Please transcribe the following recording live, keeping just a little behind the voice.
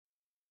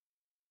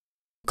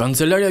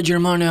Kancelarja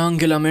gjermane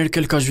Angela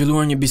Merkel ka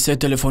zhvilluar një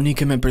bisedë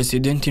telefonike me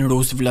presidentin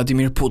rus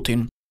Vladimir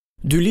Putin.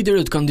 Dy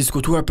liderët kanë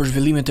diskutuar për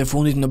zhvillimet e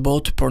fundit në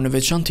botë, por në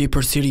veçanti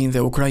për Sirinë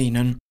dhe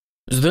Ukrainën.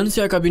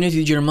 Zëdhënësja e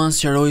kabinetit gjerman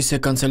sqaroi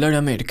se kancelarja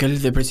Merkel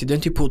dhe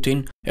presidenti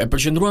Putin e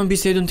përqendruan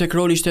bisedën tek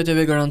roli i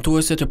shteteve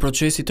garantuese të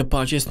procesit të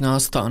paqes në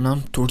Astana,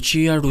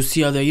 Turqia,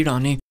 Rusia dhe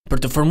Irani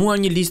për të formuar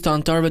një listë të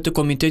anëtarëve të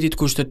Komitetit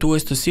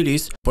Kushtetues të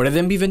Sirisë, por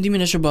edhe mbi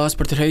vendimin e SBA-s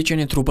për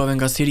tërheqjen e trupave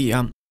nga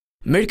Siria.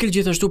 Merkel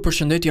gjithashtu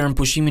përshëndeti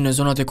armëpushimin në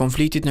zonat e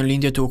konfliktit në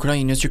lindje të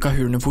Ukrainës që ka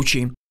hyrë në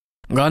fuqi.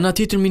 Nga ana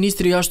tjetër,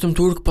 ministri i jashtëm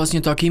turk pas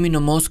një takimi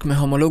në Moskë me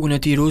homologun e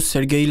tij rus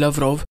Sergej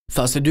Lavrov,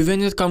 tha se dy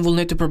vendet kanë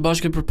vullnet të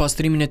përbashkët për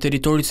pastrimin e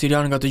territorit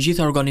sirian nga të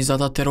gjitha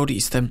organizatat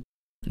terroriste.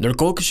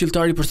 Ndërkohë,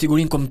 këshilltari për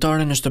sigurinë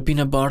kombëtare në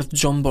shtëpinë e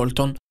bardhë John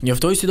Bolton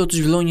njoftoi se do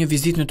të zhvillojë një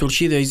vizitë në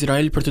Turqi dhe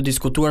Izrael për të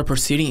diskutuar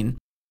për Sirinë.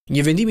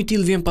 Një vendim i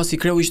tillë vjen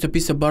pasi kreu i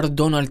shtëpisë së bardhë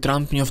Donald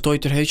Trump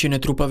njoftoi tërheqjen e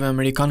trupave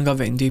amerikan nga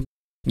vendi.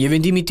 Një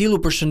vendim i tillë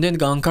u përshëndet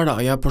nga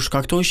Ankaraja, por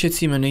shkaktoi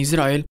shqetësime në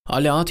Izrael,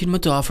 aleatin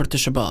më të afërt të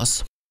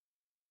SBA-s.